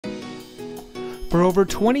For over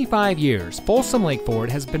 25 years, Folsom Lake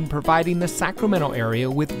Ford has been providing the Sacramento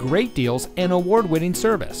area with great deals and award-winning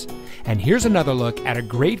service. And here's another look at a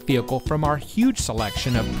great vehicle from our huge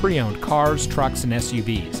selection of pre-owned cars, trucks, and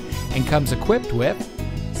SUVs, and comes equipped with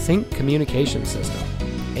sync communication system,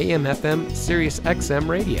 AM/FM Sirius XM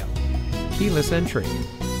radio, keyless entry,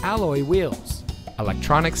 alloy wheels,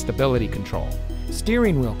 electronic stability control,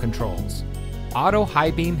 steering wheel controls, auto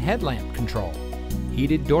high beam headlamp control,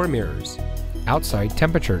 heated door mirrors, outside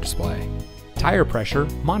temperature display, tire pressure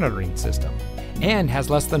monitoring system, and has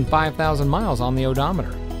less than 5,000 miles on the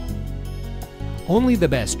odometer. Only the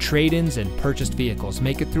best trade-ins and purchased vehicles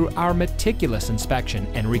make it through our meticulous inspection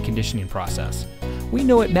and reconditioning process. We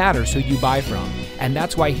know it matters who you buy from, and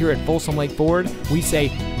that's why here at Folsom Lake Ford, we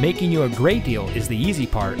say making you a great deal is the easy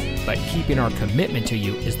part, but keeping our commitment to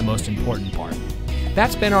you is the most important part.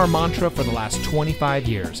 That's been our mantra for the last 25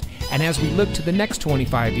 years, and as we look to the next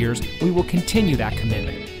 25 years, we will continue that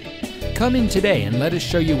commitment. Come in today and let us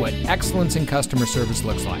show you what excellence in customer service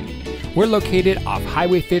looks like. We're located off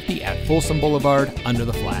Highway 50 at Folsom Boulevard under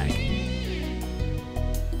the flag.